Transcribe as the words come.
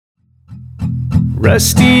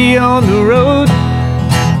Rusty on the road,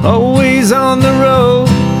 always on the road.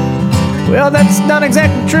 Well, that's not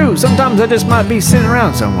exactly true. Sometimes I just might be sitting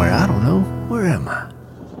around somewhere. I don't know. Where am I?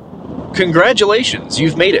 Congratulations,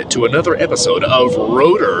 you've made it to another episode of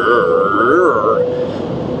Rotor.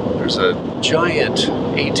 There's a giant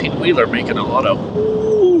 18-wheeler making a lot of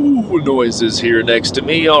noises here next to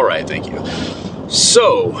me. All right, thank you.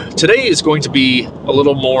 So, today is going to be a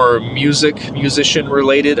little more musician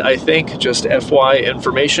related, I think, just FY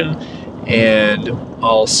information. And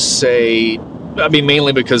I'll say,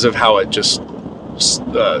 mainly because of how it just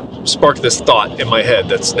sparked this thought in my head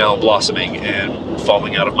that's now blossoming and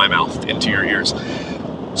falling out of my mouth into your ears.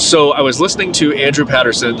 So, I was listening to Andrew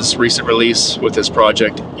Patterson's recent release with his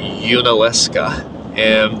project Unalesca,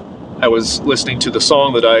 and I was listening to the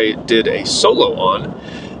song that I did a solo on,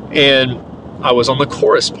 and I was on the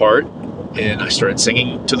chorus part, and I started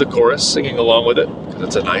singing to the chorus, singing along with it, because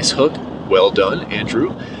it's a nice hook. Well done,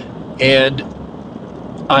 Andrew. And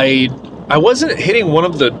I wasn't hitting one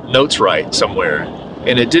of the notes right somewhere,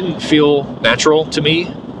 and it didn't feel natural to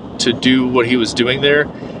me to do what he was doing there.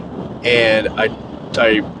 And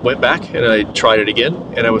I went back and I tried it again,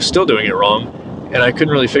 and I was still doing it wrong, and I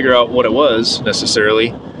couldn't really figure out what it was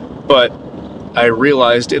necessarily, but I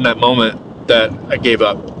realized in that moment that I gave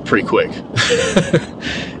up pretty quick.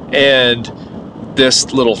 And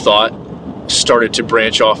this little thought started to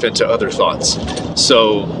branch off into other thoughts.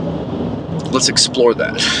 So let's explore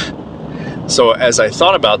that. So as I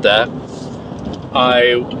thought about that,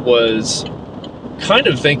 I was kind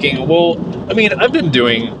of thinking, well, I've been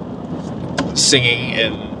doing singing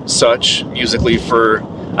and such musically for,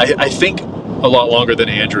 I think, a lot longer than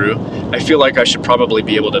Andrew. I feel like I should probably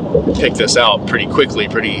be able to pick this out pretty quickly,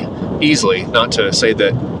 pretty easily. Not to say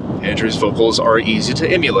that Andrew's vocals are easy to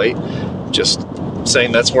emulate, just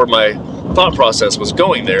saying that's where my thought process was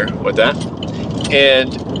going there with that.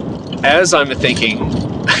 And as I'm thinking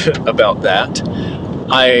about that,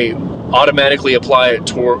 I automatically apply it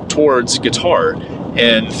towards guitar,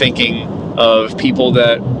 and thinking of people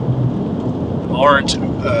that aren't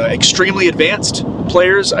extremely advanced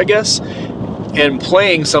players, I guess, and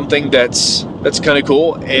playing something that's kind of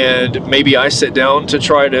cool, and maybe I sit down to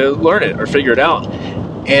try to learn it or figure it out,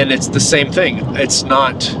 and it's the same thing.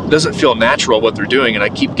 Doesn't feel natural what they're doing, and I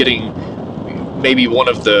keep getting maybe one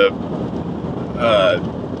of the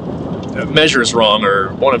measures wrong,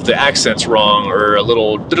 or one of the accents wrong, or a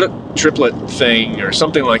little triplet thing or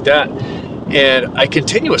something like that, and I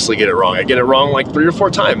continuously get it wrong. I get it wrong like 3 or 4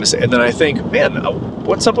 times, and then I think, man,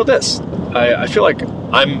 what's up with this? I feel like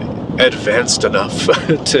I'm advanced enough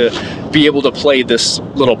to be able to play this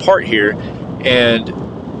little part here, and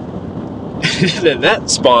then that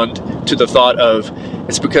spawned to the thought of,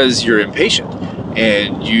 it's because you're impatient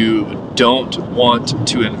and you don't want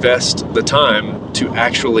to invest the time to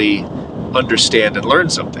actually understand and learn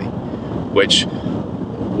something, which,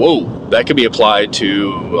 whoa, that could be applied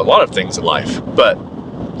to a lot of things in life, but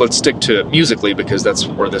let's stick to musically because that's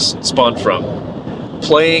where this spawned from.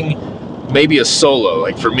 Playing maybe a solo,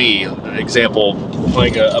 like for me, an example,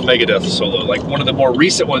 like a Megadeth solo, like one of the more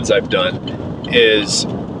recent ones I've done is,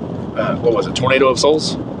 Tornado of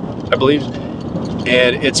Souls, I believe,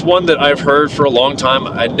 and it's one that I've heard for a long time.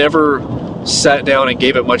 I never sat down and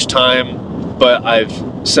gave it much time, but I've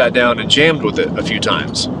sat down and jammed with it a few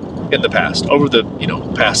times in the past, over the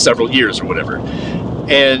past several years or whatever.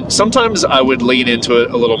 And sometimes I would lean into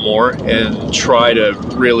it a little more and try to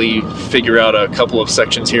really figure out a couple of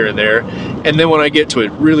sections here and there. And then when I get to a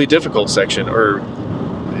really difficult section, or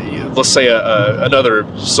let's say another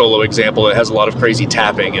solo example that has a lot of crazy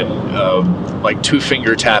tapping and like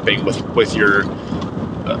 2-finger tapping with your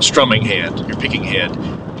strumming hand, your picking hand,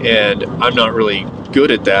 and I'm not really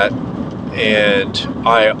good at that, and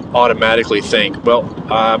I automatically think, well,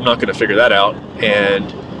 I'm not going to figure that out,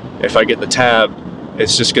 and if I get the tab,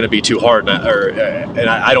 it's just going to be too hard, and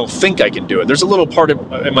I don't think I can do it. There's a little part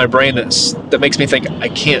in my brain that makes me think I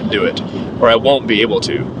can't do it, or I won't be able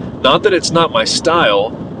to. Not that it's not my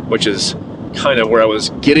style, which is kind of where I was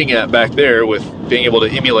getting at back there with being able to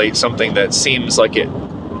emulate something that seems like it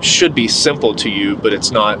should be simple to you, but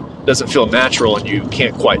it's not, doesn't feel natural, and you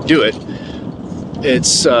can't quite do it.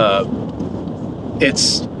 It's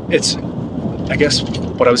I guess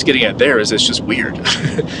what I was getting at there is it's just weird.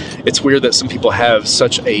 It's weird that some people have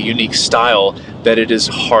such a unique style that it is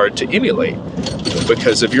hard to emulate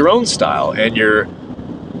because of your own style and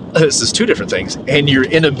this is 2 different things, and your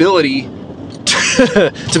inability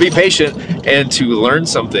to be patient and to learn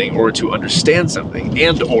something or to understand something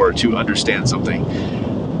and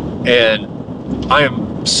And I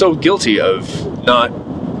am so guilty of not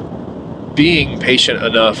being patient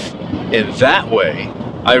enough in that way,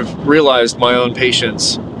 I've realized my own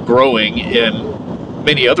patience growing in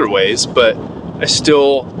many other ways, but I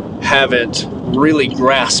still haven't really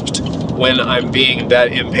grasped when I'm being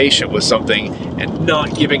that impatient with something and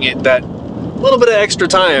not giving it that little bit of extra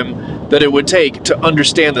time that it would take to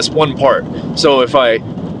understand this one part. So if I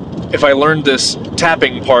learned this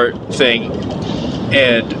tapping part thing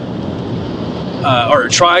and or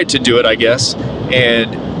tried to do it, I guess,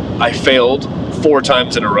 and I failed 4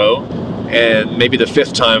 times in a row, and maybe the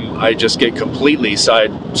 5th time I just get completely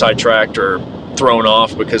sidetracked or thrown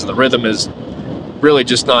off because the rhythm is really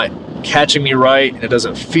just not catching me right, and it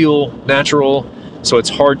doesn't feel natural, so it's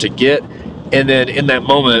hard to get. And then in that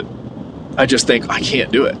moment, I just think, I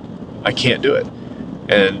can't do it.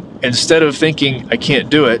 And instead of thinking I can't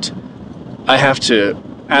do it, I have to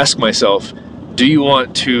ask myself, do you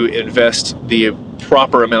want to invest the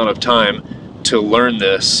proper amount of time to learn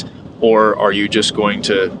this, or are you just going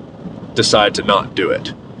to decide to not do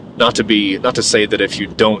it? Not to say that if you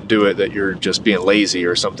don't do it that you're just being lazy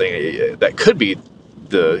or something. That could be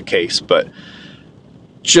the case, but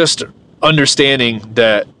just understanding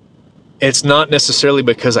that it's not necessarily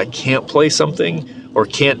because I can't play something or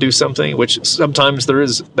can't do something, which sometimes there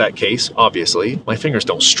is that case, obviously. My fingers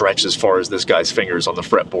don't stretch as far as this guy's fingers on the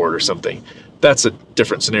fretboard or something. That's a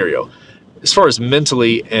different scenario. As far as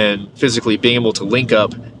mentally and physically being able to link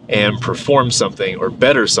up and perform something or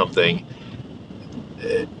better something,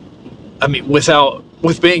 I mean,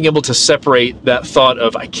 with being able to separate that thought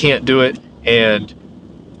of I can't do it and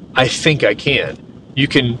I think I can. You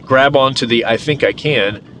can grab onto the I think I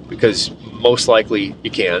can, because most likely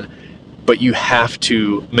you can, but you have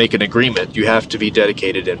to make an agreement. You have to be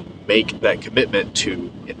dedicated and make that commitment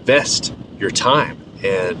to invest your time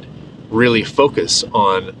and really focus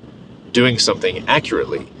on doing something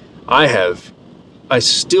accurately. I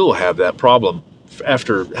still have that problem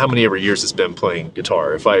after how many ever years it's been playing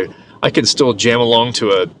guitar. If I can still jam along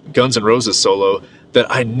to a Guns N' Roses solo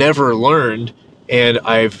that I never learned, and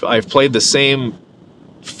I've played the same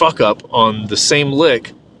fuck up on the same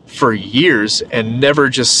lick for years and never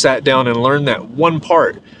just sat down and learned that one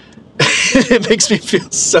part. It makes me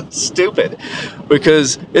feel so stupid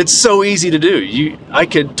because it's so easy to do. I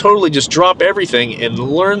could totally just drop everything and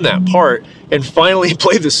learn that part and finally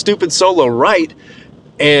play the stupid solo right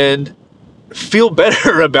and feel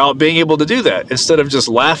better about being able to do that, instead of just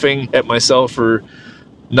laughing at myself for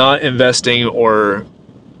not investing or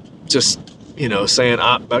just, saying,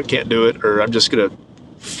 I can't do it, or I'm just going to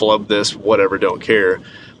flub this, whatever, don't care.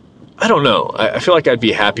 I don't know. I feel like I'd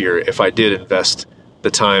be happier if I did invest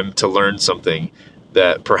the time to learn something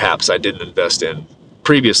that perhaps I didn't invest in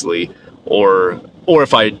previously, or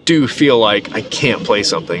if I do feel like I can't play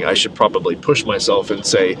something, I should probably push myself and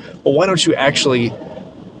say, well, why don't you actually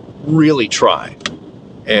really try?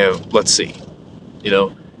 And let's see,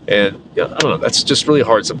 and I don't know, that's just really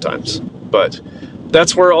hard sometimes, but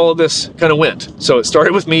that's where all of this kind of went. So it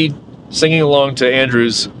started with me singing along to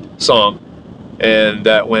Andrew's song, and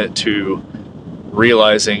that went to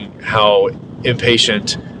realizing how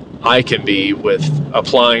impatient I can be with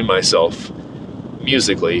applying myself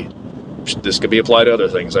musically. This could be applied to other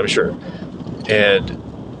things, I'm sure. And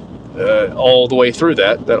all the way through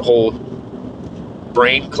that whole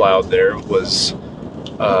brain cloud there was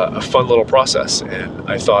a fun little process. And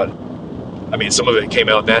I thought, some of it came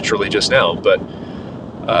out naturally just now, but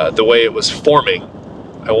the way it was forming,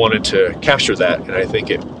 I wanted to capture that, and I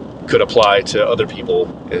think it could apply to other people's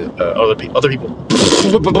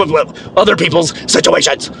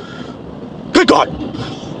situations. Good God!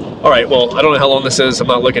 All right, well, I don't know how long this is. I'm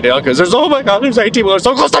not looking down because there's 8 people that are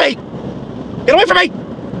so close to me. Get away from me!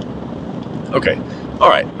 Okay, all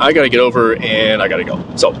right, I gotta get over and I gotta go.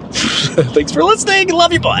 So, thanks for listening.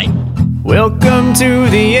 Love you, bye. Welcome to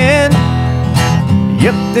the end.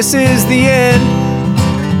 Yep, this is the end.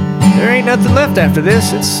 There ain't nothing left after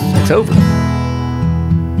this. It's over.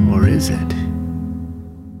 Or is it?